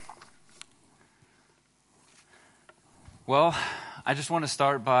Well, I just want to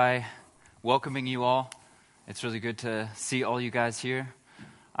start by welcoming you all. It's really good to see all you guys here.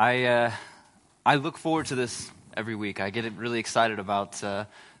 I look forward to this every week. I get really excited about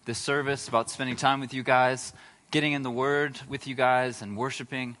this service, about spending time with you guys, getting in the Word with you guys, and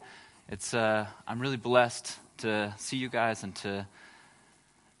worshiping. I'm really blessed to see you guys and to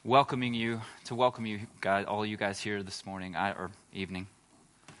welcome you guys, all you guys here this morning or evening.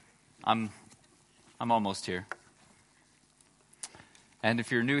 I'm almost here. And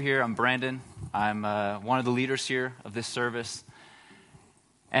if you're new here, I'm Brandon. I'm one of the leaders here of this service.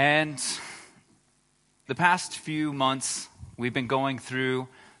 And the past few months, we've been going through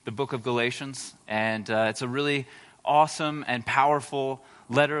the book of Galatians. And it's a really awesome and powerful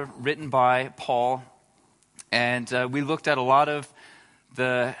letter written by Paul. And we looked at a lot of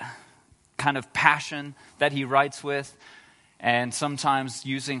the kind of passion that he writes with. And sometimes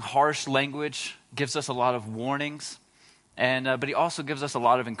using harsh language gives us a lot of warnings. But he also gives us a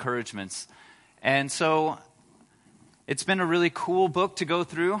lot of encouragements. And so it's been a really cool book to go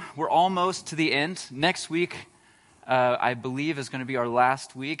through. We're almost to the end. Next week, I believe, is going to be our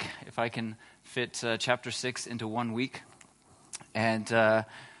last week, if I can fit chapter 6 into 1 week. And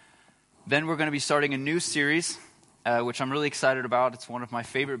then we're going to be starting a new series, which I'm really excited about. It's one of my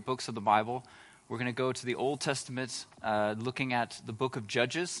favorite books of the Bible. We're going to go to the Old Testament, looking at the book of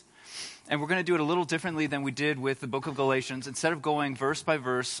Judges. And we're going to do it a little differently than we did with the book of Galatians. Instead of going verse by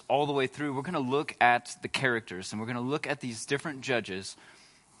verse all the way through, we're going to look at the characters. And we're going to look at these different judges.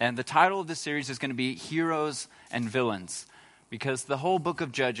 And the title of this series is going to be Heroes and Villains. Because the whole book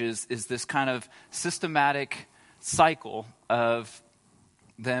of Judges is this kind of systematic cycle of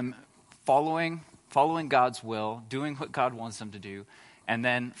them following God's will, doing what God wants them to do, and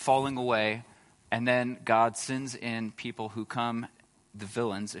then falling away. And then God sends in people who come, the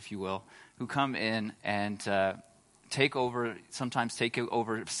villains, if you will, who come in and sometimes take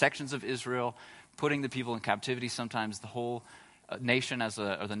over sections of Israel, putting the people in captivity, sometimes the whole nation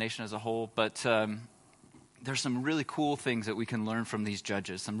the nation as a whole. But there's some really cool things that we can learn from these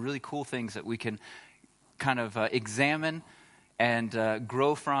judges, some really cool things that we can kind of examine and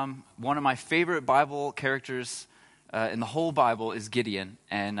grow from. One of my favorite Bible characters in the whole Bible is Gideon.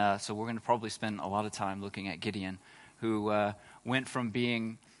 And so we're going to probably spend a lot of time looking at Gideon, who went from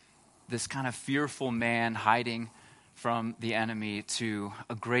being this kind of fearful man hiding from the enemy to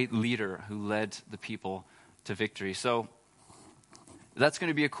a great leader who led the people to victory. So that's going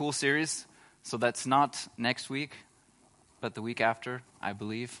to be a cool series. So that's not next week, but the week after, I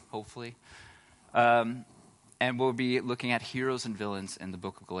believe, hopefully. And we'll be looking at heroes and villains in the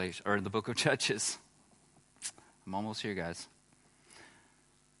book of Galatians, or in the book of Judges. I'm almost here, guys.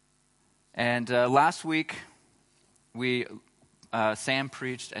 And last week, Sam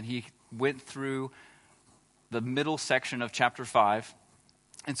preached, and he went through the middle section of chapter 5.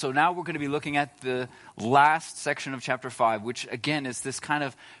 And so now we're going to be looking at the last section of chapter 5, which again is this kind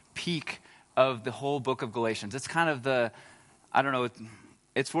of peak of the whole book of Galatians. It's kind of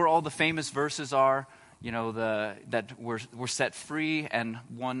it's where all the famous verses are, that we're set free. And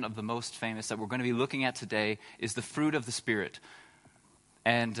one of the most famous that we're going to be looking at today is the fruit of the Spirit.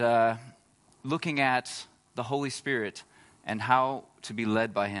 And looking at the Holy Spirit and how to be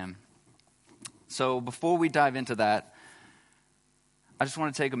led by Him. So before we dive into that, I just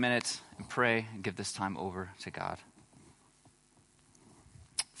want to take a minute and pray and give this time over to God.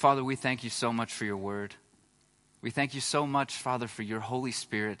 Father, we thank you so much for your word. We thank you so much, Father, for your Holy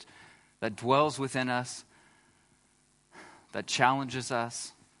Spirit that dwells within us, that challenges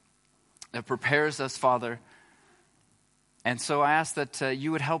us, that prepares us, Father. And so I ask that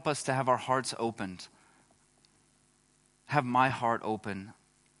you would help us to have our hearts opened. Have my heart open,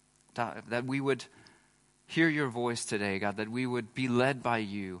 that we would hear your voice today, God, that we would be led by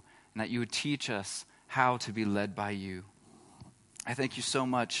you, and that you would teach us how to be led by you. I thank you so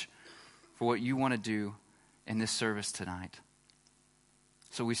much for what you want to do in this service tonight.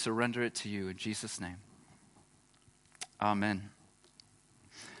 So we surrender it to you in Jesus' name. Amen.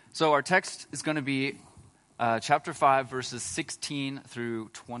 So our text is going to be chapter 5, verses 16 through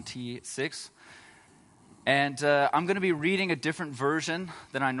 26. And I'm going to be reading a different version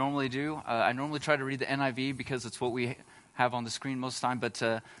than I normally do. I normally try to read the NIV because it's what we have on the screen most of the time.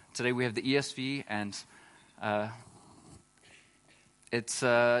 But today we have the ESV, and it's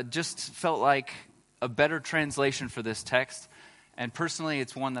just felt like a better translation for this text. And personally,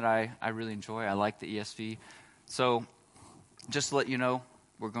 it's one that I really enjoy. I like the ESV. So just to let you know,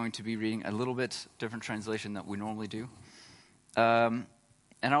 we're going to be reading a little bit different translation than we normally do.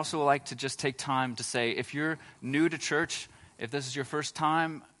 And I also like to just take time to say, if you're new to church, if this is your first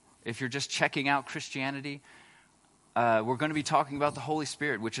time, if you're just checking out Christianity, we're going to be talking about the Holy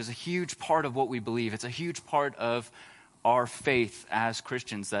Spirit, which is a huge part of what we believe. It's a huge part of our faith as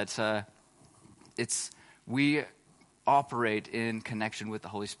Christians, that we operate in connection with the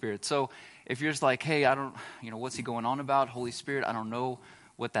Holy Spirit. So if you're just like, hey, I don't, what's he going on about? Holy Spirit, I don't know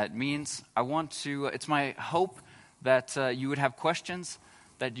what that means. It's my hope that you would have questions,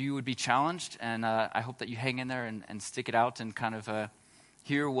 that you would be challenged, and I hope that you hang in there and stick it out and kind of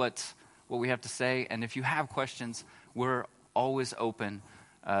hear what we have to say. And if you have questions, we're always open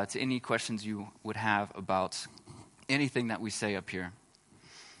to any questions you would have about anything that we say up here.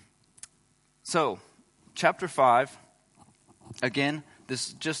 So, chapter 5, again,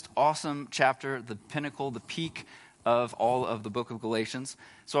 this just awesome chapter, the pinnacle, the peak of all of the book of Galatians.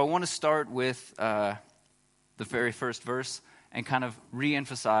 So I want to start with the very first verse and kind of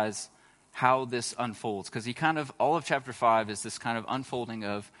re-emphasize how this unfolds. Because all of chapter 5 is this kind of unfolding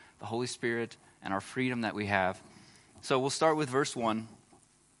of the Holy Spirit and our freedom that we have. So we'll start with verse 1.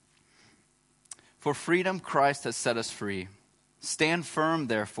 For freedom Christ has set us free. Stand firm,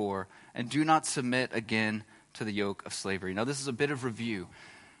 therefore, and do not submit again to the yoke of slavery. Now, this is a bit of review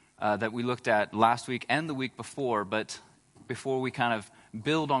that we looked at last week and the week before, but before we kind of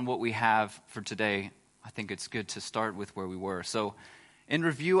build on what we have for today, I think it's good to start with where we were. So, in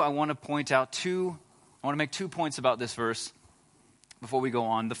review, I want to make 2 points about this verse before we go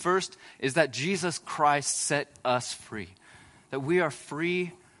on. The first is that Jesus Christ set us free, that we are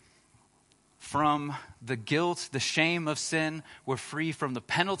free from the guilt, the shame of sin. We're free from the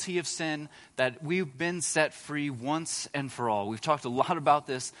penalty of sin, that we've been set free once and for all. We've talked a lot about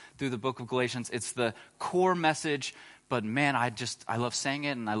this through the book of Galatians. It's the core message, but man, I love saying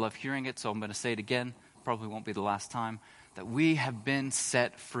it and I love hearing it, so I'm going to say it again. Probably won't be the last time, that we have been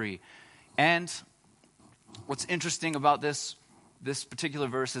set free. And what's interesting about this particular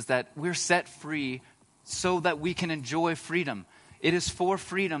verse is that we're set free so that we can enjoy freedom. It is for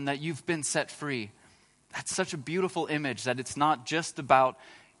freedom that you've been set free. That's such a beautiful image, that it's not just about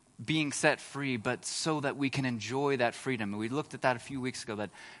being set free, but so that we can enjoy that freedom. And we looked at that a few weeks ago,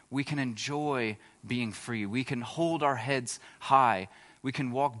 that we can enjoy being free. We can hold our heads high. We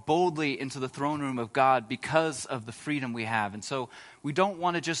can walk boldly into the throne room of God because of the freedom we have. And so we don't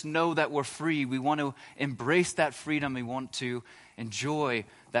want to just know that we're free. We want to embrace that freedom. We want to enjoy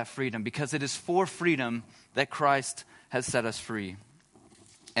that freedom, because it is for freedom that Christ has set us free.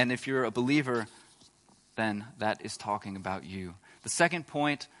 And if you're a believer, then that is talking about you. The second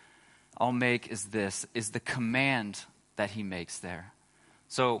point I'll make is the command that he makes there.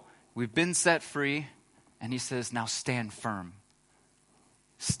 So we've been set free, and he says, now stand firm.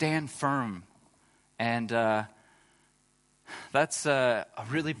 Stand firm. And that's a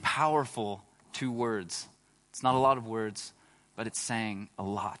really powerful 2 words. It's not a lot of words, but it's saying a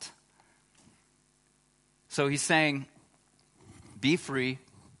lot. So he's saying, be free,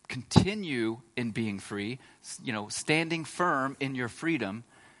 continue in being free, standing firm in your freedom.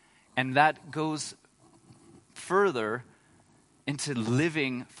 And that goes further into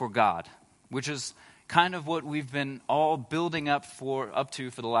living for God, which is kind of what we've been all building up to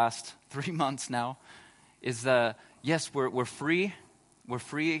for the last 3 months now. Is yes, we're free. We're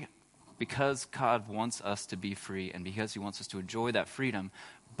free because God wants us to be free and because he wants us to enjoy that freedom.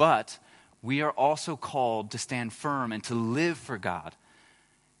 But we are also called to stand firm and to live for God.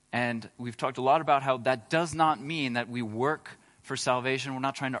 And we've talked a lot about how that does not mean that we work for salvation. We're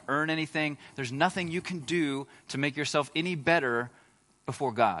not trying to earn anything. There's nothing you can do to make yourself any better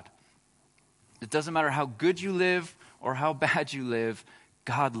before God. It doesn't matter how good you live or how bad you live.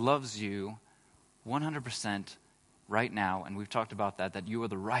 God loves you 100% right now. And we've talked about that you are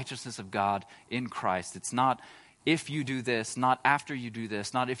the righteousness of God in Christ. It's not if you do this, not after you do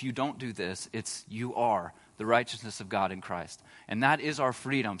this, not if you don't do this. It's you are the righteousness of God in Christ. And that is our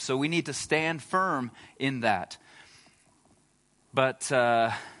freedom. So we need to stand firm in that. But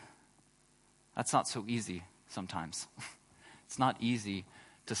that's not so easy sometimes. It's not easy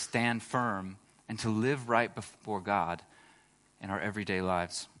to stand firm and to live right before God in our everyday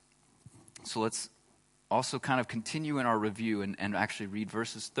lives. So let's also kind of continue in our review and actually read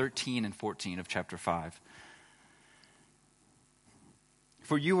verses 13 and 14 of chapter 5.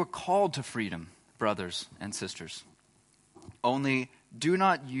 For you were called to freedom, brothers and sisters. Only do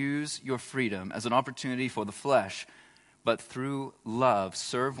not use your freedom as an opportunity for the flesh, but through love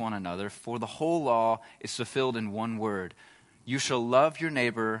serve one another, for the whole law is fulfilled in one word. You shall love your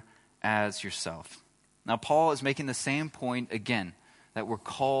neighbor as yourself. Now, Paul is making the same point again, that we're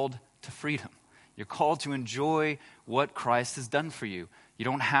called to freedom. You're called to enjoy what Christ has done for you. You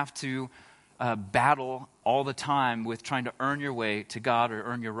don't have to battle all the time with trying to earn your way to God or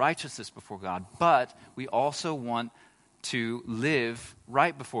earn your righteousness before God, but we also want to live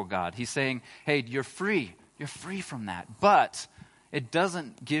right before God. He's saying, hey, you're free. You're free from that. But it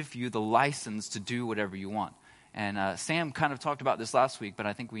doesn't give you the license to do whatever you want. And Sam kind of talked about this last week, but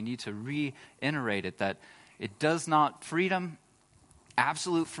I think we need to reiterate it, that it does not,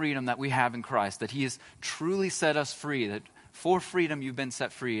 absolute freedom that we have in Christ, that he has truly set us free, that for freedom you've been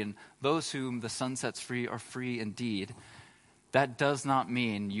set free, and those whom the Son sets free are free indeed. That does not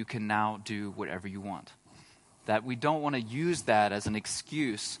mean you can now do whatever you want. That we don't want to use that as an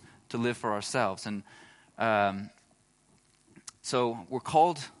excuse to live for ourselves. And so we're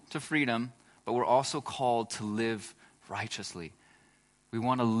called to freedom, but we're also called to live righteously. We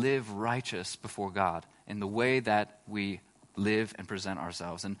want to live righteous before God in the way that we live and present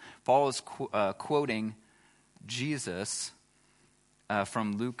ourselves. And Paul is quoting Jesus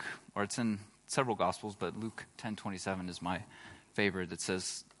from Luke, or it's in several Gospels, but Luke 10:27 is my favorite. That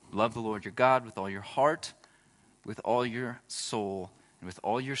says, love the Lord your God with all your heart, with all your soul, and with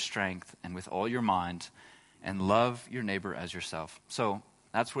all your strength, and with all your mind, and love your neighbor as yourself. So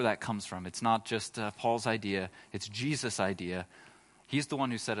that's where that comes from. It's not just Paul's idea, it's Jesus' idea. He's the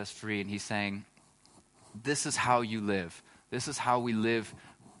one who set us free, and he's saying, this is how you live. This is how we live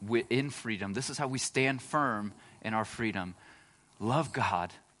in freedom. This is how we stand firm in our freedom. Love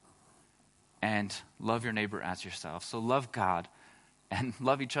God and love your neighbor as yourself. So love God and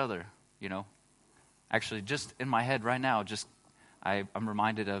love each other, you know. Actually, just in my head right now, I'm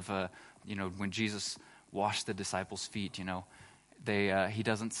reminded of, when Jesus washed the disciples' feet, he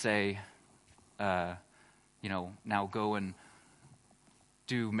doesn't say, now go and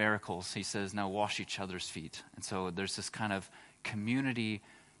do miracles. He says, now wash each other's feet. And so there's this kind of community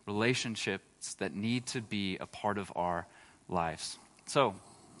relationships that need to be a part of our lives. So,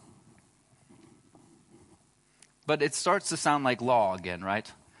 but it starts to sound like law again, right?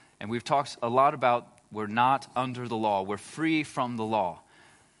 And we've talked a lot about we're not under the law. We're free from the law.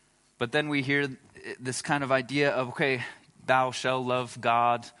 But then we hear this kind of idea of, okay, thou shalt love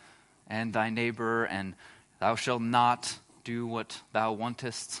God and thy neighbor, and thou shalt not do what thou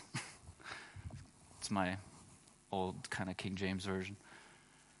wantest. It's my old kind of King James version.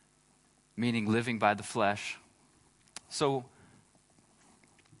 Meaning living by the flesh. So,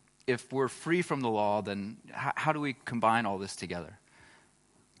 if we're free from the law, then how do we combine all this together?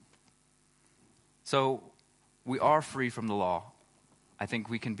 So, we are free from the law. I think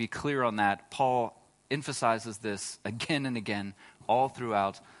we can be clear on that. Paul emphasizes this again and again all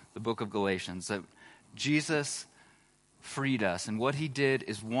throughout the book of Galatians, that Jesus freed us, and what he did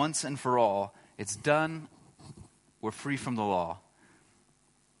is once and for all. It's done. We're free from the law.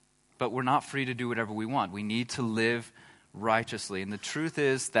 But we're not free to do whatever we want. We need to live righteously. And the truth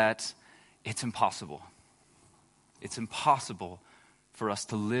is that it's impossible. It's impossible for us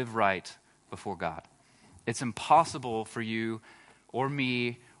to live right before God. It's impossible for you or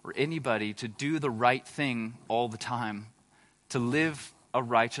me or anybody to do the right thing all the time, to live a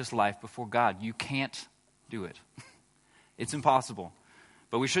righteous life before God. You can't do it. It's impossible.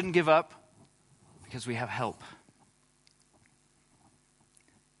 But we shouldn't give up because we have help.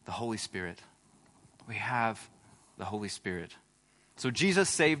 The Holy Spirit. We have the Holy Spirit. So Jesus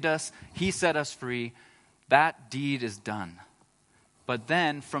saved us. He set us free. That deed is done. But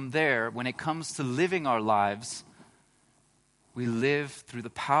then from there, when it comes to living our lives, we live through the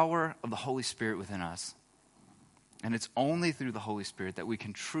power of the Holy Spirit within us. And it's only through the Holy Spirit that we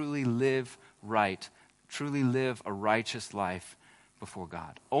can truly live right, truly live a righteous life before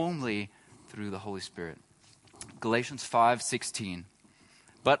God. Only through the Holy Spirit. Galatians 5:16.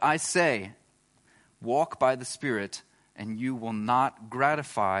 But I say, walk by the Spirit, and you will not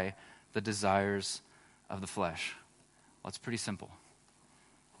gratify the desires of the flesh. Well, it's pretty simple.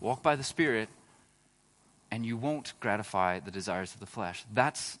 Walk by the Spirit, and you won't gratify the desires of the flesh.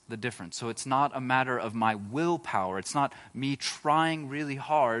 That's the difference. So it's not a matter of my willpower. It's not me trying really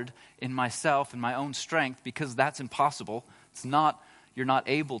hard in myself and my own strength, because that's impossible. It's not, you're not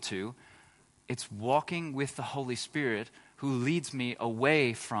able to. It's walking with the Holy Spirit who leads me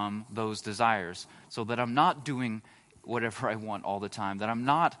away from those desires, so that I'm not doing whatever I want all the time, that I'm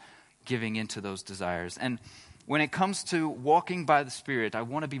not giving into those desires. And when it comes to walking by the Spirit, I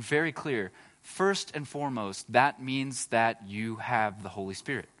want to be very clear. First and foremost, that means that you have the Holy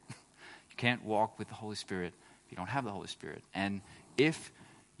Spirit. You can't walk with the Holy Spirit if you don't have the Holy Spirit. And if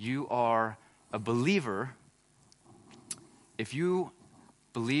you are a believer, if you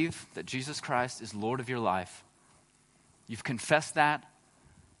believe that Jesus Christ is Lord of your life, you've confessed that,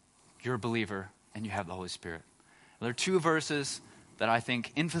 you're a believer, and you have the Holy Spirit. There are two verses that I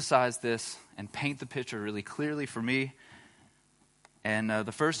think emphasize this and paint the picture really clearly for me. And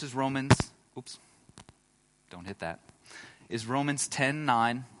the first is Romans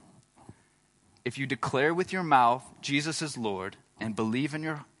 10:9. If you declare with your mouth Jesus is Lord and believe in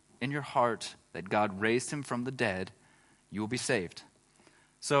your heart that God raised him from the dead, you will be saved.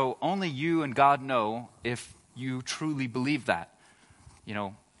 So only you and God know if you truly believe that.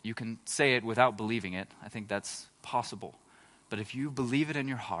 You can say it without believing it. I think that's possible. But if you believe it in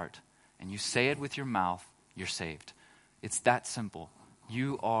your heart and you say it with your mouth, you're saved. It's that simple.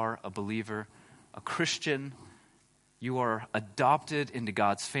 You are a believer, a Christian. You are adopted into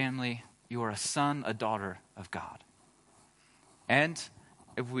God's family. You are a son, a daughter of God. And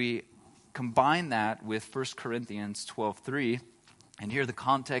if we combine that with 1 Corinthians 12:3, and here the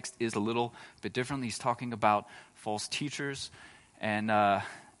context is a little bit different. He's talking about false teachers and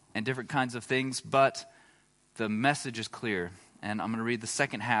different kinds of things, but the message is clear. And I'm going to read the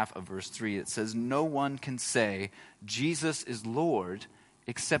second half of verse 3. It says, no one can say Jesus is Lord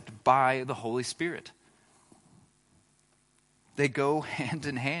except by the Holy Spirit. They go hand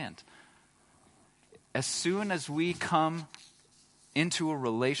in hand. As soon as we come into a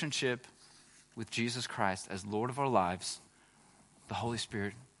relationship with Jesus Christ as Lord of our lives, the Holy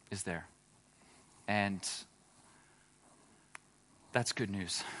Spirit is there. And that's good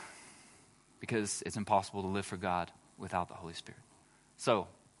news, because it's impossible to live for God without the Holy Spirit. So,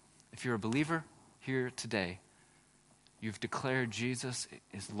 if you're a believer here today, you've declared Jesus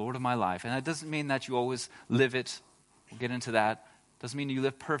is Lord of my life. And that doesn't mean that you always live it. We'll get into that. Doesn't mean you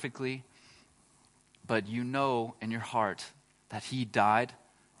live perfectly. But you know in your heart that he died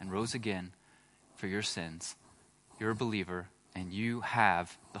and rose again for your sins. You're a believer, and you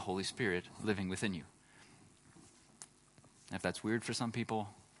have the Holy Spirit living within you. And if that's weird for some people,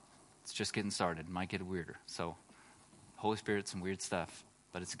 it's just getting started. It might get weirder. So, Holy Spirit's some weird stuff,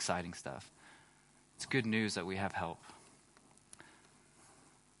 but it's exciting stuff. It's good news that we have help.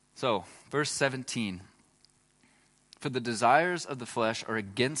 So, verse 17. For the desires of the flesh are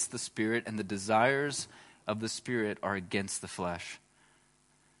against the Spirit, and the desires of the Spirit are against the flesh.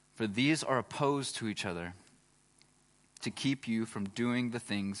 For these are opposed to each other, to keep you from doing the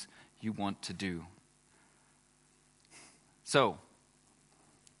things you want to do. So,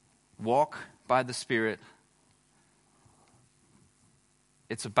 walk by the Spirit.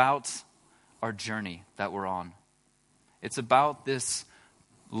 It's about our journey that we're on. It's about this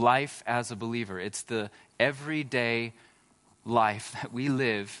life as a believer. It's the everyday life that we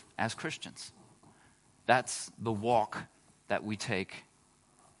live as Christians. That's the walk that we take.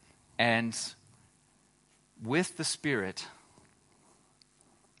 And with the Spirit,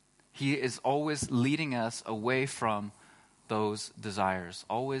 he is always leading us away from those desires,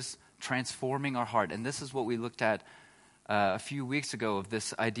 always transforming our heart. And this is what we looked at a few weeks ago, of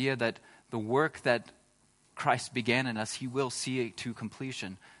this idea that the work that Christ began in us, he will see it to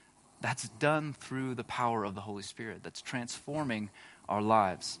completion. That's done through the power of the Holy Spirit. That's transforming our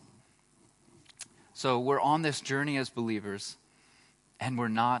lives. So we're on this journey as believers, and we're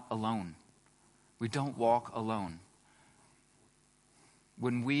not alone. We don't walk alone.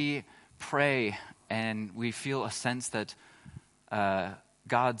 When we pray and we feel a sense that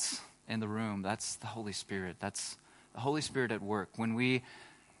God's in the room, that's the Holy Spirit. That's the Holy Spirit at work. When we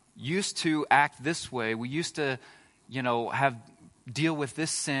used to act this way, we used to, deal with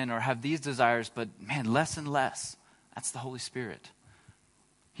this sin or have these desires, but man, less and less. That's the Holy Spirit.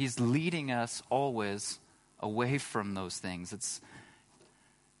 He's leading us always away from those things.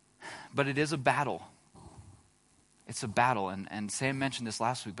 But it is a battle. It's a battle, and Sam mentioned this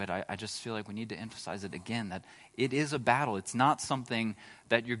last week, but I just feel like we need to emphasize it again, that it is a battle. It's not something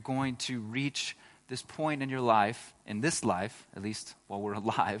that you're going to reach this point in your life, in this life, at least while we're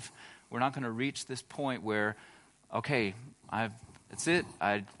alive. We're not going to reach this point where, okay, that's it.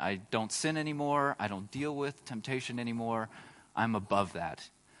 I don't sin anymore. I don't deal with temptation anymore. I'm above that.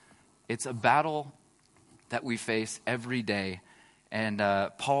 It's a battle that we face every day. And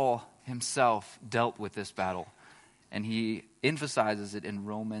Paul himself dealt with this battle. And he emphasizes it in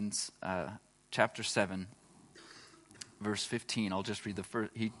Romans chapter 7, verse 15. I'll just read the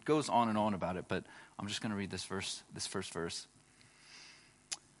first. He goes on and on about it, but I'm just going to read this first verse.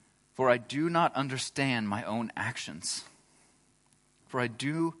 For I do not understand my own actions. For I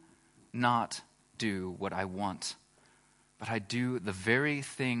do not do what I want, but I do the very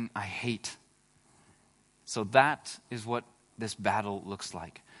thing I hate. So that is what this battle looks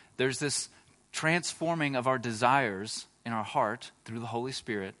like. There's this transforming of our desires in our heart through the Holy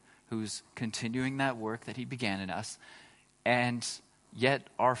Spirit, who's continuing that work that he began in us. And yet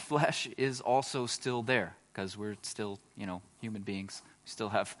our flesh is also still there. because we're still, human beings. We still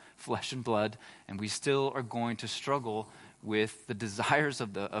have flesh and blood, and we still are going to struggle with the desires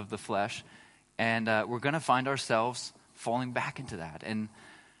of the flesh, and we're going to find ourselves falling back into that. And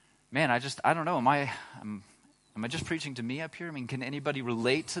man, I don't know. Am I just preaching to me up here? I mean, can anybody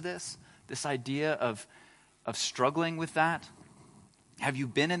relate to this idea of struggling with that? Have you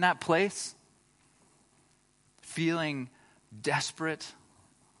been in that place? Feeling desperate,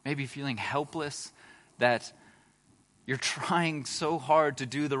 maybe feeling helpless, that you're trying so hard to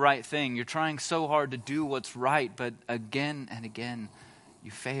do the right thing. You're trying so hard to do what's right, but again and again,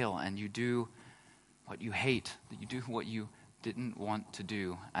 you fail and you do what you hate, that you do what you didn't want to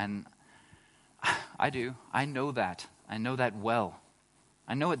do. And I do. I know that. I know that well.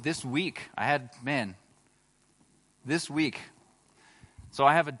 I know it this week. This week. So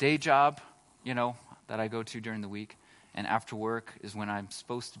I have a day job, that I go to during the week. And after work is when I'm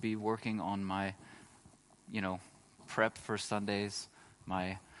supposed to be working on my, prep for Sundays,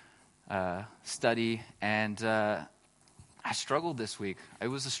 my study. And I struggled this week. It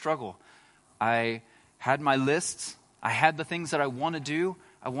was a struggle. I had my lists. I had the things that I want to do.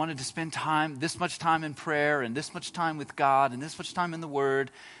 I wanted to spend this much time in prayer and this much time with God and this much time in the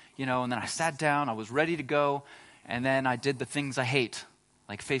Word, and then I sat down. I was ready to go. And then I did the things I hate,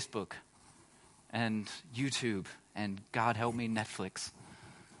 like Facebook and YouTube and, God help me, Netflix.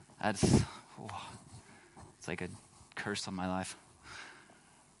 It's like a curse on my life.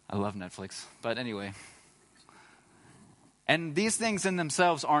 I love Netflix. But anyway. And these things in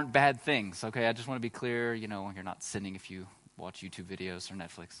themselves aren't bad things, okay? I just want to be clear, you're not sinning if you watch YouTube videos or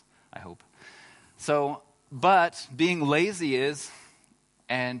Netflix, I hope. So, but being lazy is,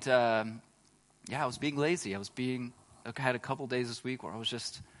 and I was being lazy. I had a couple days this week where I was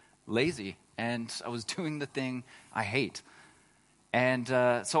just lazy, and I was doing the thing I hate. And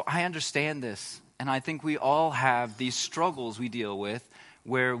so I understand this, and I think we all have these struggles we deal with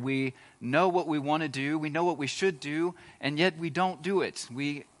where we know what we want to do, we know what we should do, and yet we don't do it.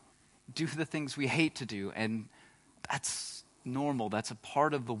 We do the things we hate to do, and that's normal. That's a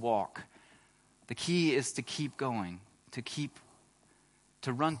part of the walk. The key is to keep going,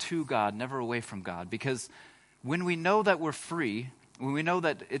 to run to God, never away from God. Because when we know that we're free, when we know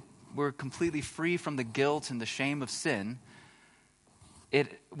that we're completely free from the guilt and the shame of sin,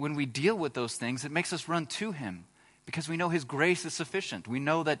 when we deal with those things, it makes us run to Him. Because we know His grace is sufficient. We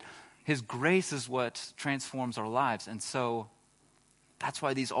know that His grace is what transforms our lives. And so that's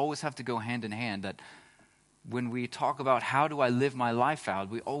why these always have to go hand in hand. That when we talk about how do I live my life out,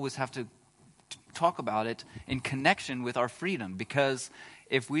 we always have to talk about it in connection with our freedom. Because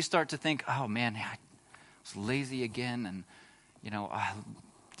if we start to think, oh man, I was lazy again, and I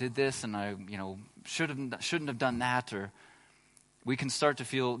did this, and I shouldn't have done that, or we can start to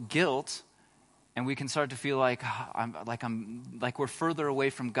feel guilt. And we can start to feel like we're further away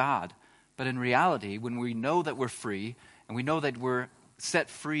from God. But in reality, when we know that we're free, and we know that we're set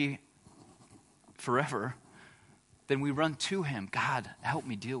free forever, then we run to Him. God, help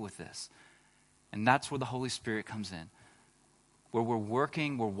me deal with this. And that's where the Holy Spirit comes in. Where we're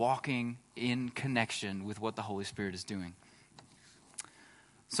walking in connection with what the Holy Spirit is doing.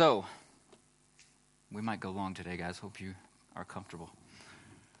 So, we might go long today, guys. Hope you are comfortable.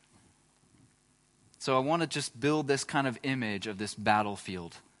 So I want to just build this kind of image of this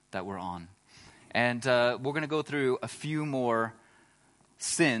battlefield that we're on. And we're going to go through a few more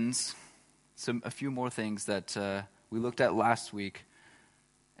sins, a few more things that we looked at last week.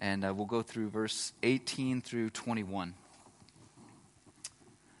 And we'll go through verse 18 through 21.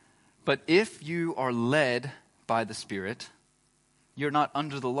 But if you are led by the Spirit, you're not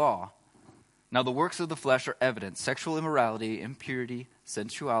under the law. Now the works of the flesh are evident: sexual immorality, impurity,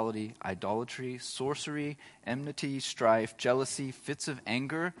 sensuality, idolatry, sorcery, enmity, strife, jealousy, fits of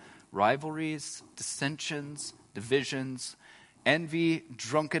anger, rivalries, dissensions, divisions, envy,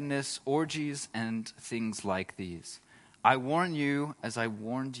 drunkenness, orgies, and things like these. I warn you, as I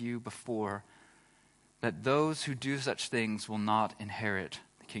warned you before, that those who do such things will not inherit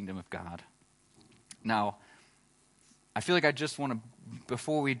the kingdom of God. Now, I feel like I just want to,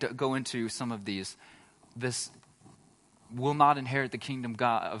 before we go into some of these, this will not inherit the kingdom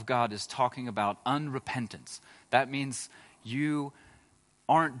of God is talking about unrepentance. That means you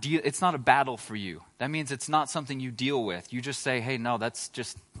aren't, it's not a battle for you. That means it's not something you deal with. You just say, hey, no, that's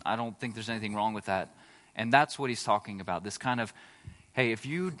just, I don't think there's anything wrong with that. And that's what he's talking about. This kind of, hey, if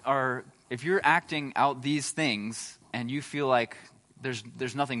you're acting out these things and you feel like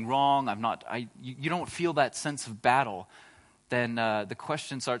there's nothing wrong, you don't feel that sense of battle, then the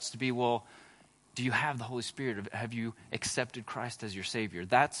question starts to be, well, do you have the Holy Spirit? Have you accepted Christ as your Savior?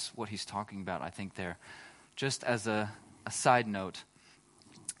 That's what he's talking about, I think, there. just as a side note,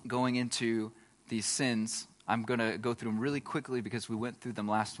 going into these sins, I'm going to go through them really quickly because we went through them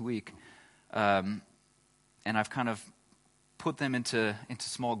last week. And I've kind of put them into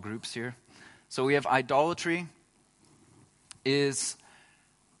small groups here. So we have idolatry is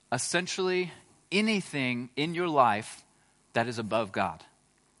essentially anything in your life that is above God.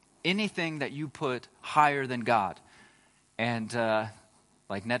 Anything that you put higher than God. And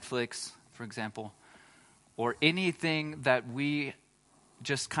like Netflix, for example, or anything that we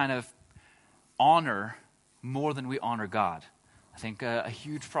just kind of honor more than we honor God. I think a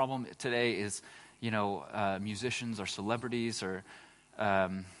huge problem today is, musicians or celebrities or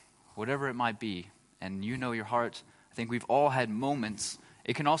whatever it might be. And you know your heart. I think we've all had moments.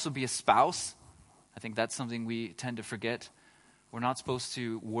 It can also be a spouse. I think that's something we tend to forget. We're not supposed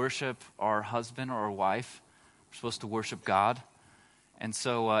to worship our husband or our wife. We're supposed to worship God. And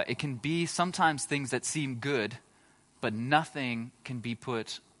so it can be sometimes things that seem good, but nothing can be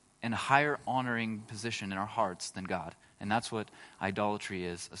put in a higher honoring position in our hearts than God. And that's what idolatry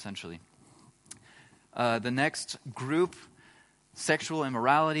is, essentially. The next group, sexual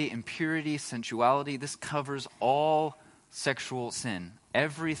immorality, impurity, sensuality. This covers all sexual sin.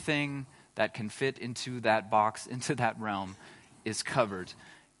 Everything that can fit into that box, into that realm, is covered.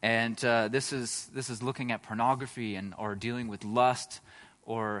 And this is looking at pornography or dealing with lust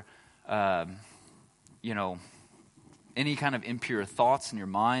or any kind of impure thoughts in your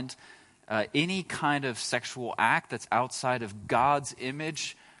mind, any kind of sexual act that's outside of God's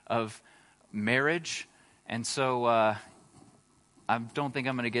image of marriage. And so I don't think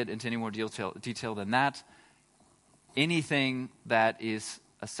I'm going to get into any more detail than that. Anything that is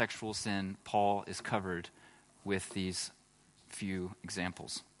a sexual sin, Paul is covered with these few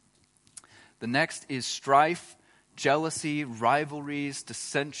examples. The next is strife, jealousy, rivalries,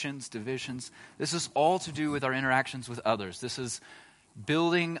 dissensions, divisions. This is all to do with our interactions with others. This is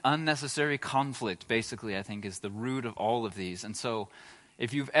building unnecessary conflict, basically, I think, is the root of all of these. And so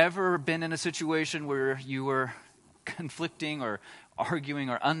if you've ever been in a situation where you were conflicting or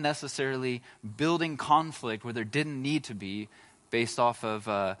arguing or unnecessarily building conflict where there didn't need to be, based off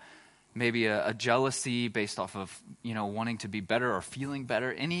of maybe a jealousy, based off of wanting to be better or feeling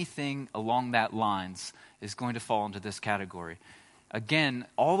better, anything along that lines is going to fall into this category. Again,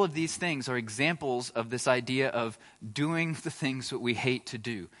 all of these things are examples of this idea of doing the things that we hate to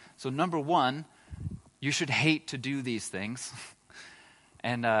do. So number one, you should hate to do these things.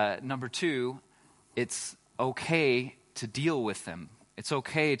 And number two, it's okay to deal with them. It's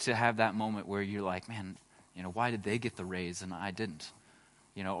okay to have that moment where you're like, man, why did they get the raise and I didn't?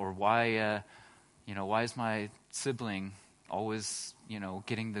 Or why is my sibling always,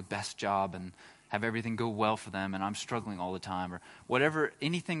 getting the best job and have everything go well for them and I'm struggling all the time, or whatever,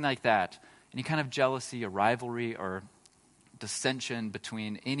 anything like that. Any kind of jealousy or rivalry or dissension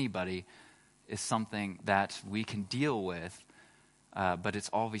between anybody is something that we can deal with, but it's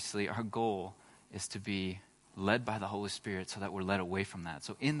obviously our goal is to be led by the Holy Spirit so that we're led away from that.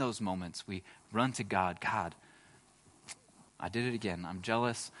 So in those moments, we run to God. God, I did it again. I'm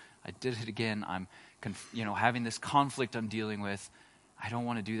jealous. I did it again. I'm, having this conflict I'm dealing with. I don't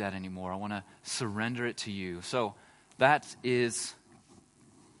want to do that anymore. I want to surrender it to you. So that is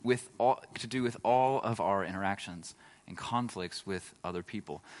to do with all of our interactions and conflicts with other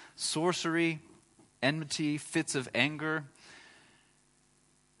people. Sorcery, enmity, fits of anger.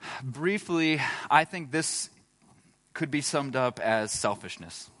 Briefly, I think this could be summed up as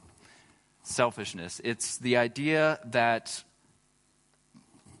selfishness. Selfishness. It's the idea that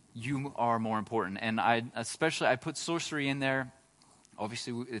you are more important. And I put sorcery in there.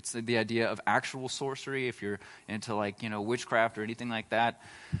 Obviously, it's the idea of actual sorcery. If you're into witchcraft or anything like that,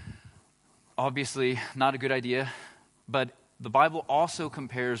 obviously not a good idea. But the Bible also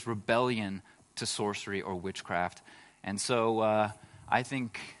compares rebellion to sorcery or witchcraft. And so I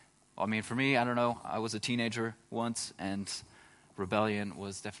think, for me, I don't know. I was a teenager once, and rebellion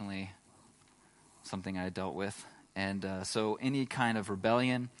was definitely something I dealt with. And so any kind of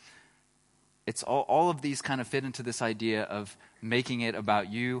rebellion, it's all of these kind of fit into this idea of making it about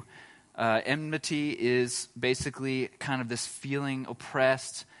you. Enmity is basically kind of this feeling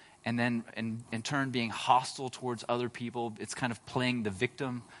oppressed and then in turn being hostile towards other people. It's kind of playing the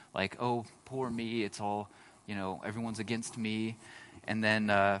victim, like, oh, poor me, it's all, everyone's against me. And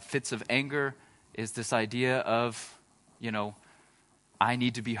then fits of anger is this idea of, I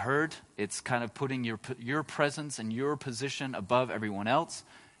need to be heard. It's kind of putting your presence and your position above everyone else.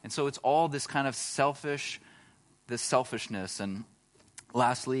 And so it's all this kind of selfishness. And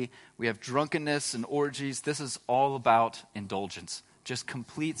lastly, we have drunkenness and orgies. This is all about indulgence. just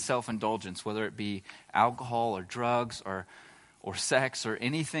complete self-indulgence, whether it be alcohol or drugs or sex or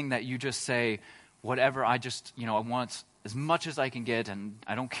anything that you just say, whatever, I want as much as I can get and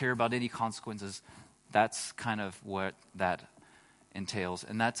I don't care about any consequences. That's kind of what that entails.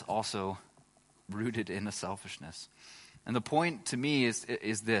 And that's also rooted in a selfishness. And the point to me is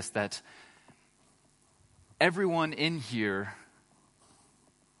this, that everyone in here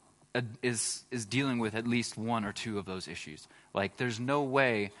is dealing with at least one or two of those issues. Like, there's no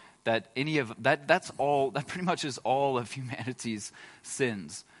way that any of that pretty much is all of humanity's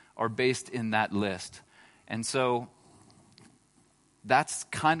sins are based in that list. And so that's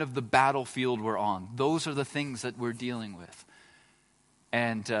kind of the battlefield we're on. Those are the things that we're dealing with.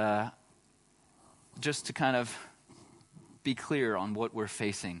 And just to kind of be clear on what we're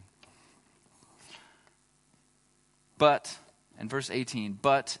facing. But, in verse 18,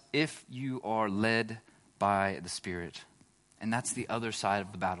 but if you are led by the Spirit, and that's the other side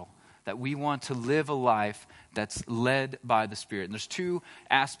of the battle, that we want to live a life that's led by the Spirit. And there's two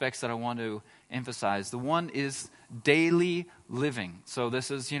aspects that I want to emphasize. The one is daily living. So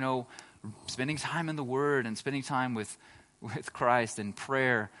this is, spending time in the Word and spending time with Christ and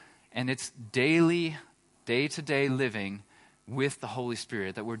prayer. And it's daily, day-to-day living with the Holy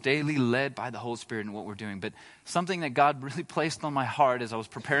Spirit, that we're daily led by the Holy Spirit in what we're doing. But something that God really placed on my heart as I was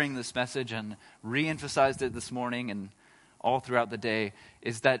preparing this message and re-emphasized it this morning and all throughout the day,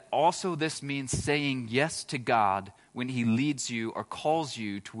 is that also this means saying yes to God when He leads you or calls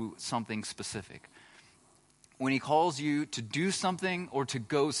you to something specific. When He calls you to do something or to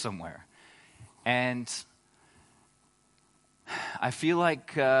go somewhere. And I feel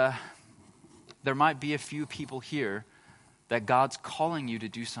like there might be a few people here that God's calling you to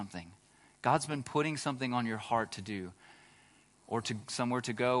do something. God's been putting something on your heart to do or to somewhere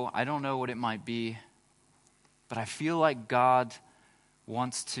to go. I don't know what it might be, but I feel like God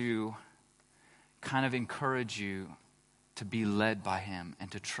wants to kind of encourage you to be led by Him and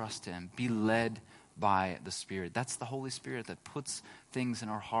to trust Him. Be led by the Spirit. That's the Holy Spirit that puts things in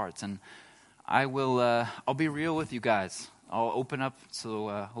our hearts. And I'll be real with you guys. I'll open up so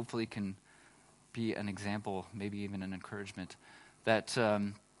hopefully can be an example, maybe even an encouragement, that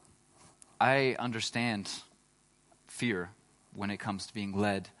I understand fear when it comes to being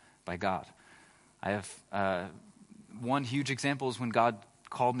led by God. I have one huge example is when God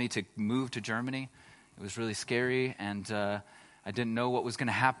called me to move to Germany. It was really scary, and I didn't know what was going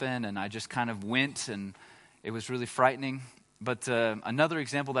to happen, and I just kind of went, and it was really frightening. But another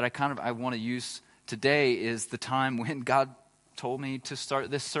example that I want to use today is the time when God told me to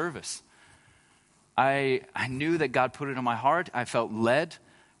start this service. I knew that God put it on my heart. I felt led,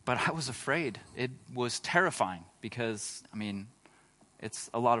 but I was afraid. It was terrifying because, it's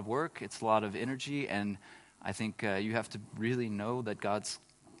a lot of work. It's a lot of energy, and I think you have to really know that God's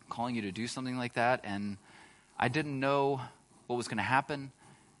calling you to do something like that. And I didn't know what was going to happen,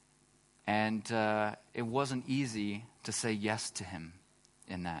 and it wasn't easy to say yes to Him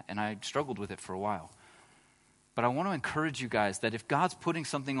in that. And I struggled with it for a while. But I want to encourage you guys that if God's putting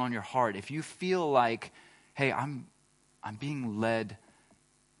something on your heart, if you feel like, hey, I'm being led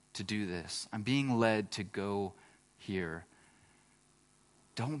to do this, I'm being led to go here,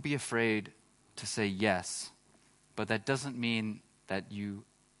 don't be afraid to say yes. But that doesn't mean that you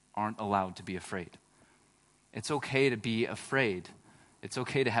aren't allowed to be afraid. It's okay to be afraid. It's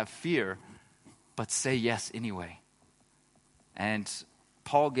okay to have fear, but say yes anyway. And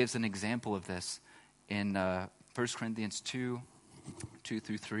Paul gives an example of this in 1 Corinthians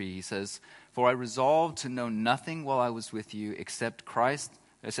 2:2-3, he says, "For I resolved to know nothing while I was with you except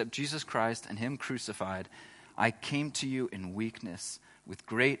Jesus Christ and Him crucified. I came to you in weakness, with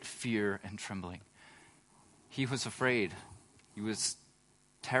great fear and trembling." He was afraid. He was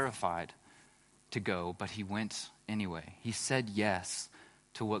terrified to go, but he went anyway. He said yes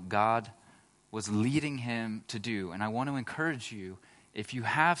to what God was leading him to do. And I want to encourage you, if you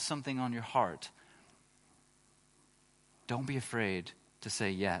have something on your heart, don't be afraid to say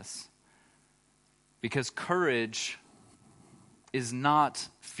yes. Because courage is not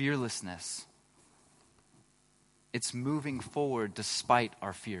fearlessness. It's moving forward despite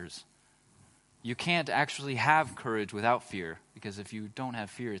our fears. You can't actually have courage without fear, because if you don't have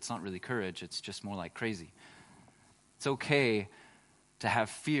fear, it's not really courage, it's just more like crazy. It's okay to have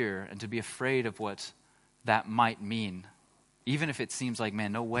fear and to be afraid of what that might mean, even if it seems like,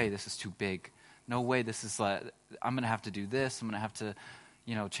 man, no way, this is too big. No way, this is like, I'm going to have to do this, I'm going to have to,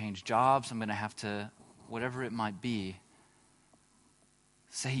 change jobs, I'm going to have to, whatever it might be.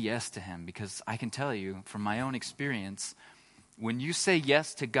 Say yes to him, because I can tell you from my own experience, when you say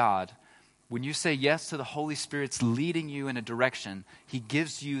yes to God, When you say yes to the Holy Spirit's leading you in a direction, he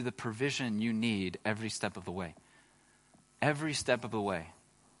gives you the provision you need every step of the way. Every step of the way.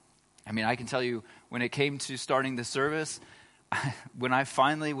 I mean, I can tell you, when it came to starting the service, when I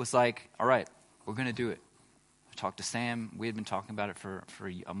finally was like, all right, we're going to do it. I talked to Sam. We had been talking about it for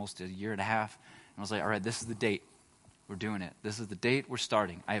almost a year and a half. And I was like, all right, this is the date. We're doing it. This is the date we're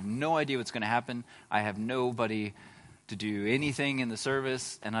starting. I have no idea what's going to happen. I have nobody to do anything in the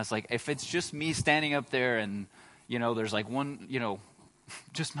service. And I was like, if it's just me standing up there and, there's like one,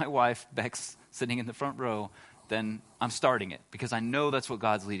 just my wife, Bex, sitting in the front row, then I'm starting it because I know that's what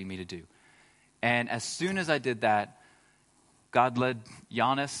God's leading me to do. And as soon as I did that, God led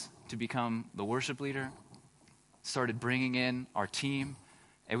Giannis to become the worship leader, started bringing in our team.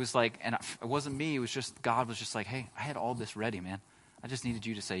 It was like, and it wasn't me, it was just, God was just like, hey, I had all this ready, man. I just needed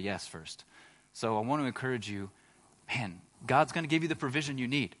you to say yes first. So I want to encourage you, man, God's going to give you the provision you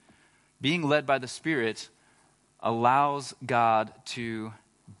need. Being led by the Spirit allows God to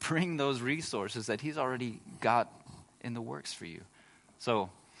bring those resources that he's already got in the works for you. So,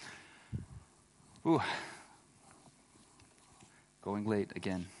 going late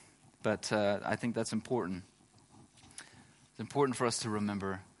again. But I think that's important. It's important for us to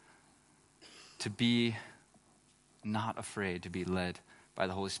remember to be not afraid to be led by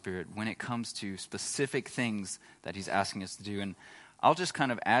the Holy Spirit when it comes to specific things that he's asking us to do. And I'll just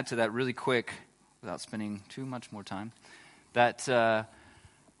kind of add to that really quick without spending too much more time, that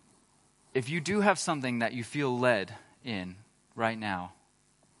if you do have something that you feel led in right now,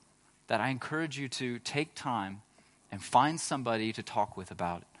 that I encourage you to take time and find somebody to talk with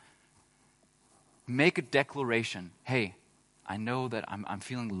about it. Make a declaration. Hey, I know that I'm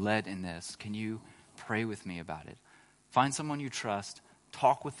feeling led in this. Can you pray with me about it? Find someone you trust.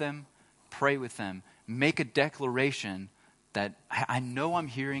 Talk with them. Pray with them. Make a declaration that I know I'm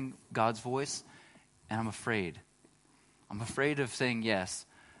hearing God's voice, and I'm afraid. I'm afraid of saying yes.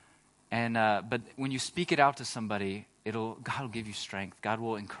 And but when you speak it out to somebody, God will give you strength. God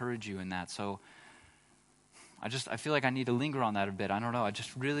will encourage you in that. So I feel like I need to linger on that a bit. I don't know. I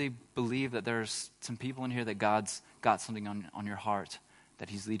just really believe that there's some people in here that God's got something on your heart that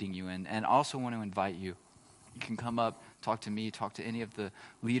he's leading you in. And I also want to invite you. You can come up, talk to me, talk to any of the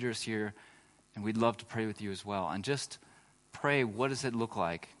leaders here, and we'd love to pray with you as well. And just pray, what does it look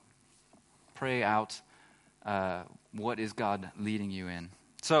like? Pray out, what is God leading you in?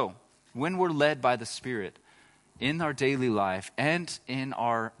 So, when we're led by the Spirit, in our daily life and in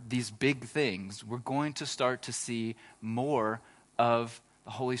these big things, we're going to start to see more of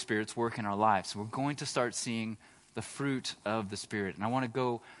the Holy Spirit's work in our lives. We're going to start seeing the fruit of the Spirit. And I want to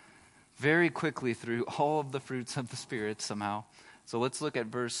go very quickly through all of the fruits of the Spirit somehow. So let's look at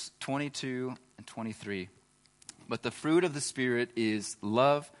verse 22 and 23. But the fruit of the Spirit is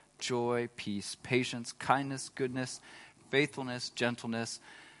love, joy, peace, patience, kindness, goodness, faithfulness, gentleness,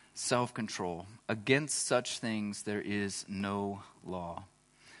 self-control. Against such things there is no law.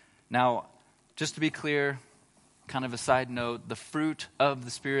 Now, just to be clear, kind of a side note, the fruit of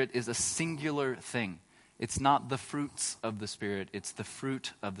the Spirit is a singular thing. It's not the fruits of the Spirit, it's the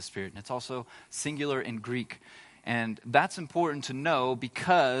fruit of the Spirit. And it's also singular in Greek. And that's important to know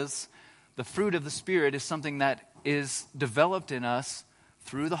because the fruit of the Spirit is something that is developed in us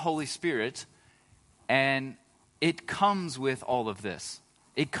through the Holy Spirit, and it comes with all of this.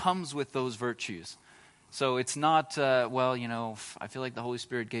 It comes with those virtues. So it's not, I feel like the Holy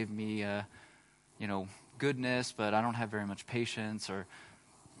Spirit gave me, goodness, but I don't have very much patience. Or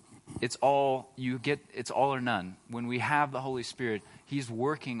it's all or none. When we have the Holy Spirit, he's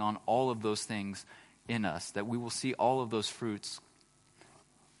working on all of those things in us, that we will see all of those fruits,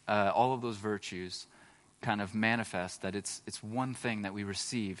 all of those virtues kind of manifest, that it's one thing that we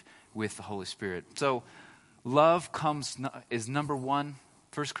receive with the Holy Spirit. So love is number one.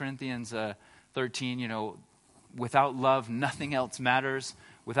 1 Corinthians 13, without love, nothing else matters.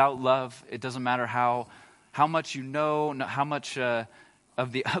 Without love, it doesn't matter how much you know, how much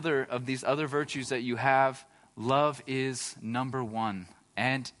of these other virtues that you have. Love is number one.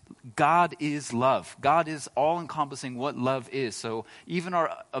 And God is love. God is all-encompassing what love is. So even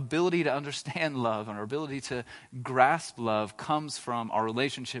our ability to understand love and our ability to grasp love comes from our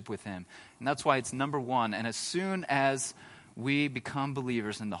relationship with him. And that's why it's number one. And as soon as we become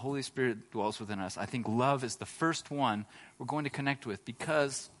believers and the Holy Spirit dwells within us, I think love is the first one we're going to connect with,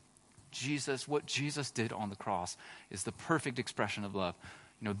 because what Jesus did on the cross is the perfect expression of love.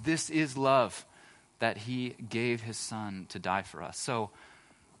 This is love, that he gave his son to die for us. So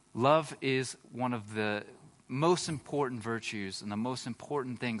love is one of the most important virtues and the most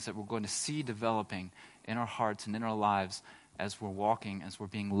important things that we're going to see developing in our hearts and in our lives as we're walking, as we're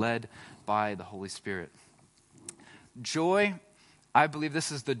being led by the Holy Spirit. Joy, I believe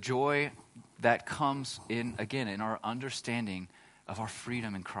this is the joy that comes in our understanding of our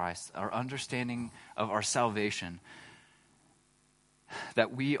freedom in Christ, our understanding of our salvation,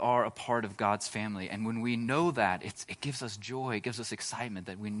 that we are a part of God's family. And when we know that, it gives us joy, it gives us excitement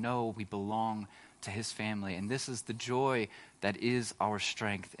that we know we belong to his family. And this is the joy that is our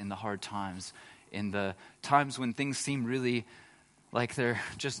strength in the hard times, in the times when things seem really like they're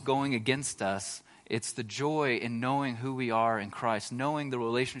just going against us. It's the joy in knowing who we are in Christ, knowing the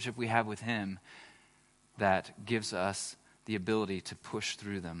relationship we have with him, that gives us the ability to push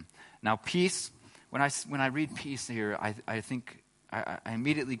through them. Now, peace, when I read peace here, I think I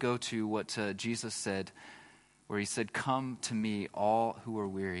immediately go to what Jesus said, where he said, "Come to me, all who are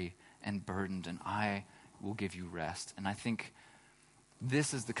weary and burdened, and I will give you rest." And I think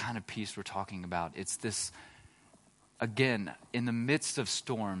this is the kind of peace we're talking about. It's this, again, in the midst of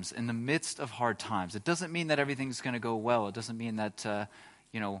storms, in the midst of hard times. It doesn't mean that everything's going to go well. It doesn't mean that,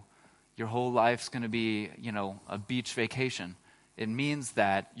 your whole life's going to be, a beach vacation. It means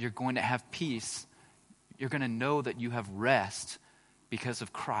that you're going to have peace. You're going to know that you have rest because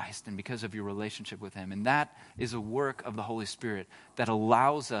of Christ and because of your relationship with him. And that is a work of the Holy Spirit that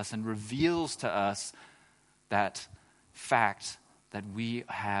allows us and reveals to us that fact that we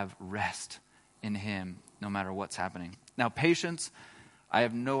have rest in him no matter what's happening. Now, patience, I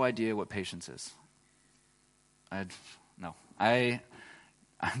have no idea what patience is.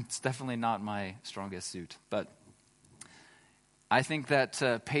 It's definitely not my strongest suit. But I think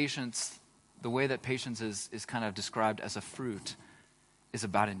that patience, the way that patience is kind of described as a fruit, is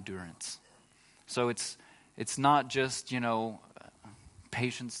about endurance. So it's not just,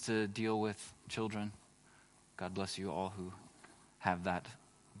 patience to deal with children. God bless you all who have that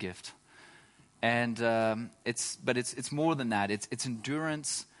gift. And it's more than that. It's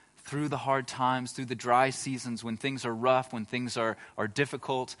endurance through the hard times, through the dry seasons, when things are rough, when things are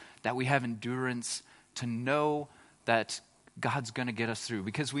difficult, that we have endurance to know that God's going to get us through,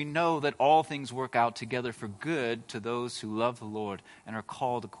 because we know that all things work out together for good to those who love the Lord and are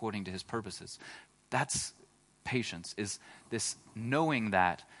called according to his purposes. That's patience, is this knowing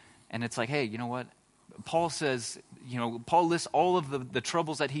that. And it's like, hey, you know what? Paul says, Paul lists all of the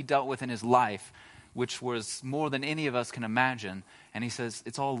troubles that he dealt with in his life, which was more than any of us can imagine. And he says,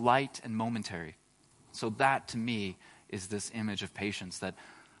 it's all light and momentary. So that, to me, is this image of patience, that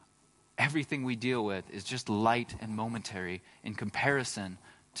everything we deal with is just light and momentary in comparison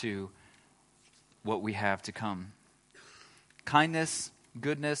to what we have to come. Kindness,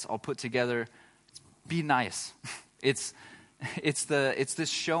 goodness, I'll put together. Be nice. It's this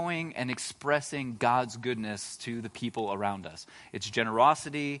showing and expressing God's goodness to the people around us. It's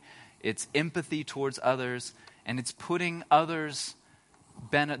generosity, it's empathy towards others, and it's putting others,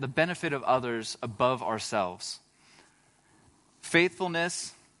 the benefit of others above ourselves.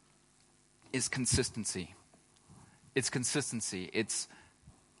 Faithfulness is consistency. It's consistency. It's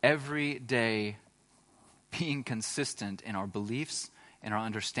every day being consistent in our beliefs, in our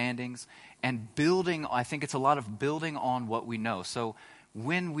understandings, and building. I think it's a lot of building on what we know. So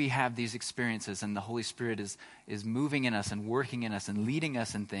when we have these experiences and the Holy Spirit is moving in us and working in us and leading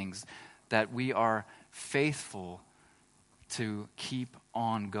us in things, that we are faithful to keep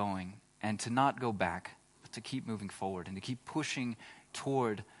on going and to not go back, but to keep moving forward and to keep pushing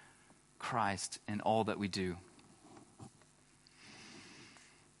toward Christ in all that we do.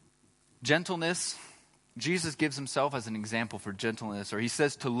 Gentleness. Jesus gives himself as an example for gentleness, or he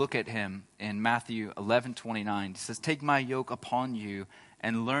says to look at him in Matthew 11:29. He says, "Take my yoke upon you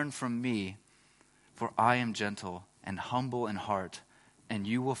and learn from me, for I am gentle and humble in heart, and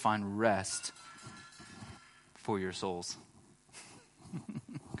you will find rest for your souls."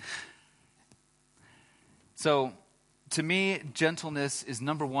 So, to me, gentleness is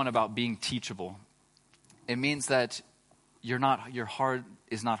number one about being teachable. It means that your heart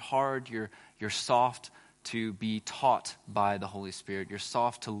is not hard. You're soft to be taught by the Holy Spirit. You're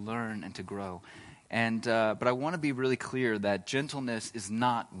soft to learn and to grow. And but I want to be really clear that gentleness is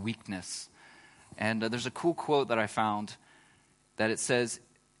not weakness. And there's a cool quote that I found that it says,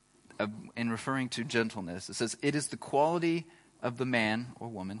 in referring to gentleness, it says, "It is the quality of the man or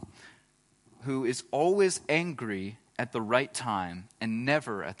woman who is always angry at the right time and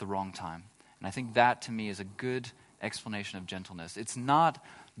never at the wrong time." And I think that, to me, is a good explanation of gentleness. It's not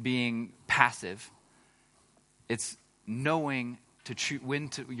being passive. It's knowing when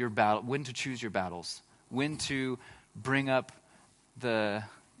to choose your battles, when to bring up the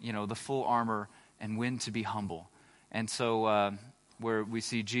full armor, and when to be humble. And so where we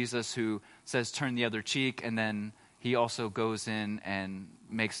see Jesus who says, "Turn the other cheek," and then he also goes in and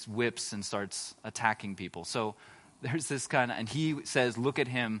makes whips and starts attacking people. So there's this kind of, and he says, look at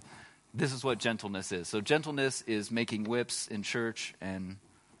him, this is what gentleness is. So gentleness is making whips in church and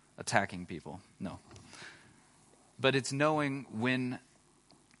attacking people. No. But it's knowing when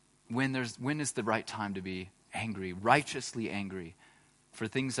is the right time to be angry, righteously angry, for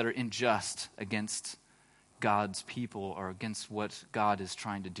things that are unjust against God's people or against what God is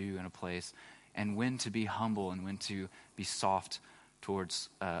trying to do in a place, and when to be humble and when to be soft towards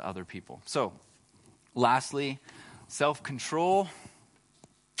other people. So, lastly, self-control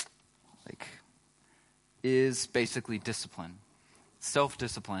is basically discipline,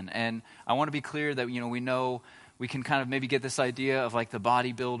 self-discipline. And I want to be clear that, we know we can kind of maybe get this idea of like the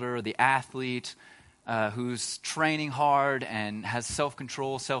bodybuilder or the athlete who's training hard and has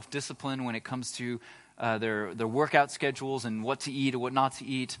self-control, self-discipline when it comes to their workout schedules and what to eat or what not to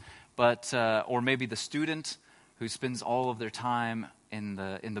eat. But or maybe the student who spends all of their time in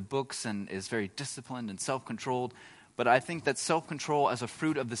the books and is very disciplined and self-controlled. But I think that self-control as a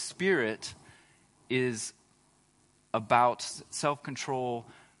fruit of the Spirit is about self-control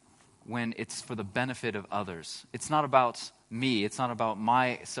when it's for the benefit of others. It's not about me. It's not about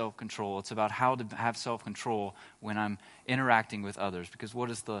my self-control. It's about how to have self-control when I'm interacting with others. Because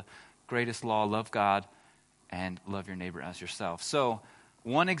what is the greatest law? Love God and love your neighbor as yourself. So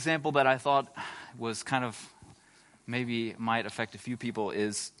one example that I thought was kind of maybe might affect a few people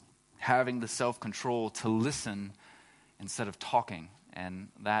is having the self-control to listen instead of talking. And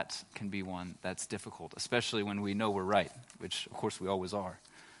that can be one that's difficult, especially when we know we're right, which of course we always are.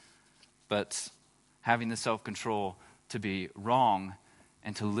 But having the self-control to be wrong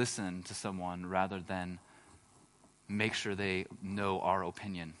and to listen to someone rather than make sure they know our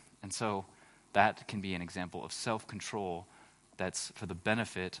opinion. And so that can be an example of self-control that's for the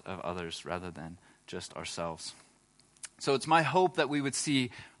benefit of others rather than just ourselves. So it's my hope that we would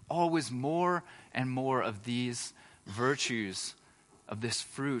see always more and more of these virtues of this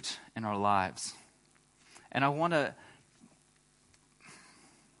fruit in our lives. And I want to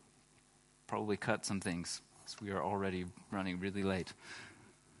probably cut some things because we are already running really late.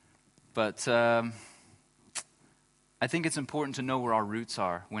 But I think it's important to know where our roots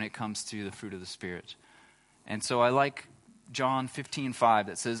are when it comes to the fruit of the Spirit. And so I like John 15:5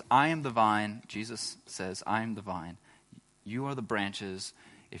 that says, I am the vine. Jesus says, I am the vine. You are the branches.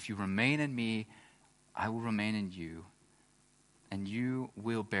 If you remain in me, I will remain in you. And you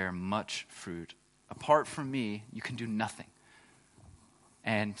will bear much fruit. Apart from me, you can do nothing.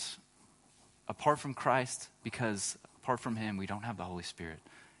 And apart from Christ, because apart from him, we don't have the Holy Spirit.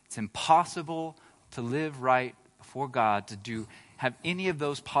 It's impossible to live right before God, to have any of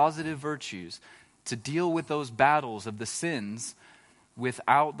those positive virtues, to deal with those battles of the sins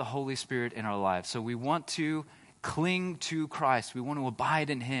without the Holy Spirit in our lives. So we want to cling to Christ. We want to abide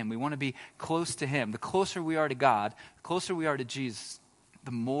in him. We want to be close to him. The closer we are to God, the closer we are to Jesus,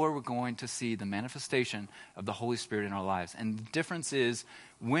 the more we're going to see the manifestation of the Holy Spirit in our lives. And the difference is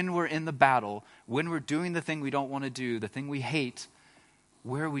when we're in the battle, when we're doing the thing we don't want to do, the thing we hate,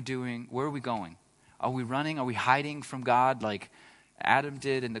 where are we doing? Where are we going? Are we running? Are we hiding from God like Adam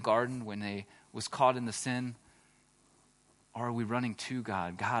did in the garden when they was caught in the sin? Or are we running to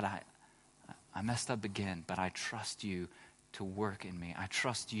God? God, I messed up again, but I trust you to work in me. I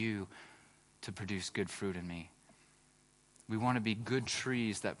trust you to produce good fruit in me. We want to be good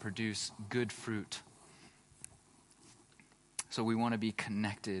trees that produce good fruit. So we want to be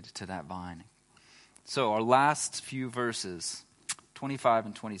connected to that vine. So our last few verses, 25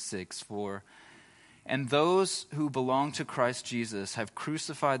 and 26, and those who belong to Christ Jesus have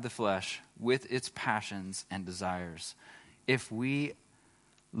crucified the flesh with its passions and desires. If we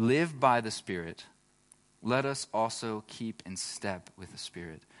live by the Spirit, let us also keep in step with the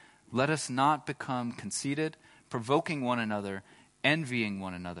Spirit. Let us not become conceited, provoking one another, envying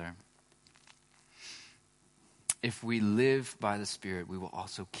one another. If we live by the Spirit, we will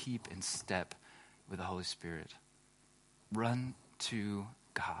also keep in step with the Holy Spirit. Run to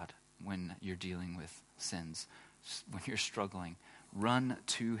God when you're dealing with sins, when you're struggling. Run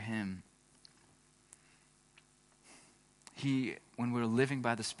to him. When we're living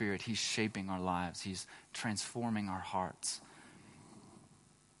by the Spirit, he's shaping our lives. He's transforming our hearts.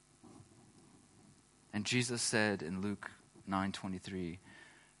 And Jesus said in Luke 9:23,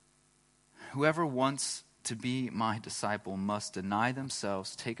 whoever wants to be my disciple must deny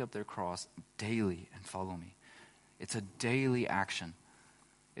themselves, take up their cross daily and follow me. It's a daily action.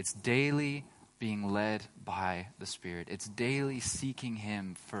 It's daily being led by the Spirit. It's daily seeking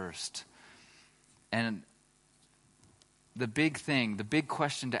him first. And the big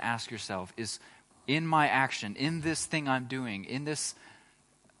question to ask yourself is, in my action, in this thing I'm doing, in this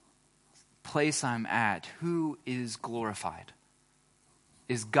place I'm at, who is glorified?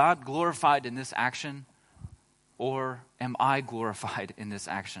 Is God glorified in this action, or am I glorified in this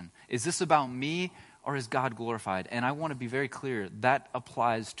action? Is this about me, or is God glorified? And I want to be very clear, that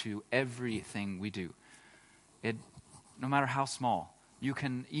applies to everything we do. No matter how small. You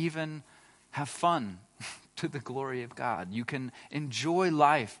can even have fun to the glory of God. You can enjoy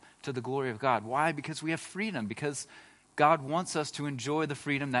life to the glory of God. Why? Because we have freedom. Because God wants us to enjoy the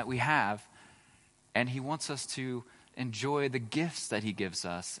freedom that we have. And he wants us to enjoy the gifts that he gives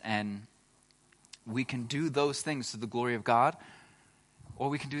us. And we can do those things to the glory of God, or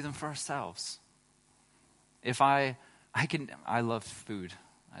we can do them for ourselves. If I love food.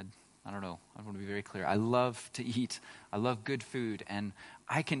 I don't know. I want to be very clear. I love to eat. I love good food, and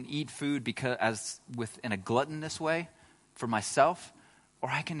I can eat food in a gluttonous way for myself, or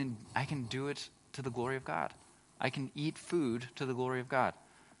I can do it to the glory of God. I can eat food to the glory of God.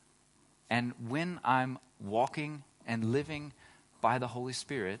 And when I'm walking and living by the Holy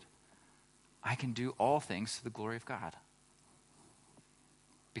Spirit, I can do all things to the glory of God.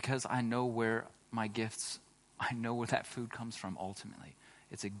 Because I know where my gifts, I know where that food comes from ultimately.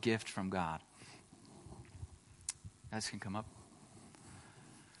 It's a gift from God. You guys can come up.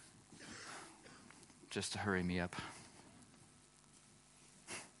 Just to hurry me up.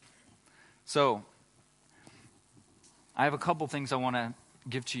 So, I have a couple things I want to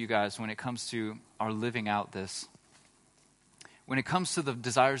give to you guys when it comes to our living out this. When it comes to the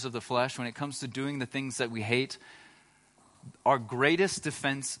desires of the flesh, when it comes to doing the things that we hate, our greatest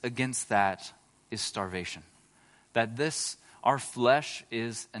defense against that is starvation. Our flesh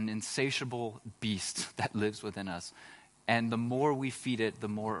is an insatiable beast that lives within us. And the more we feed it, the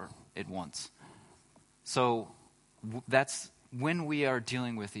more it wants. So that's when we are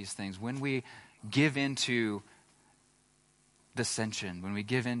dealing with these things, when we give into dissension, when we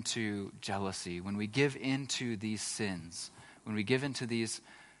give into jealousy, when we give into these sins, when we give into these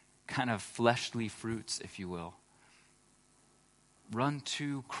kind of fleshly fruits, if you will, run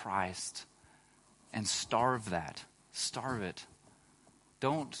to Christ and starve that. Starve it.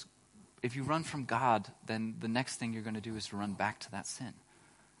 If you run from God, then the next thing you're going to do is to run back to that sin.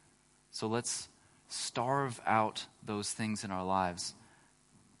 So let's starve out those things in our lives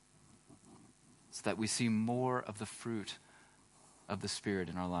so that we see more of the fruit of the Spirit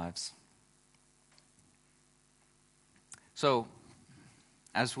in our lives. So,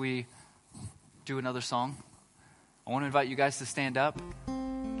 as we do another song, I want to invite you guys to stand up.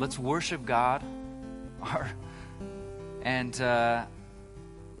 Let's worship God.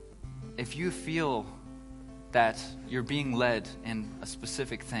 If you feel that you're being led in a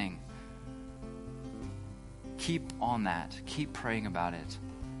specific thing, keep on that. Keep praying about it.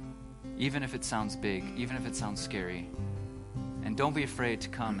 Even if it sounds big, even if it sounds scary. And don't be afraid to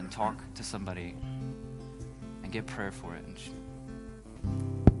come and talk to somebody and get prayer for it.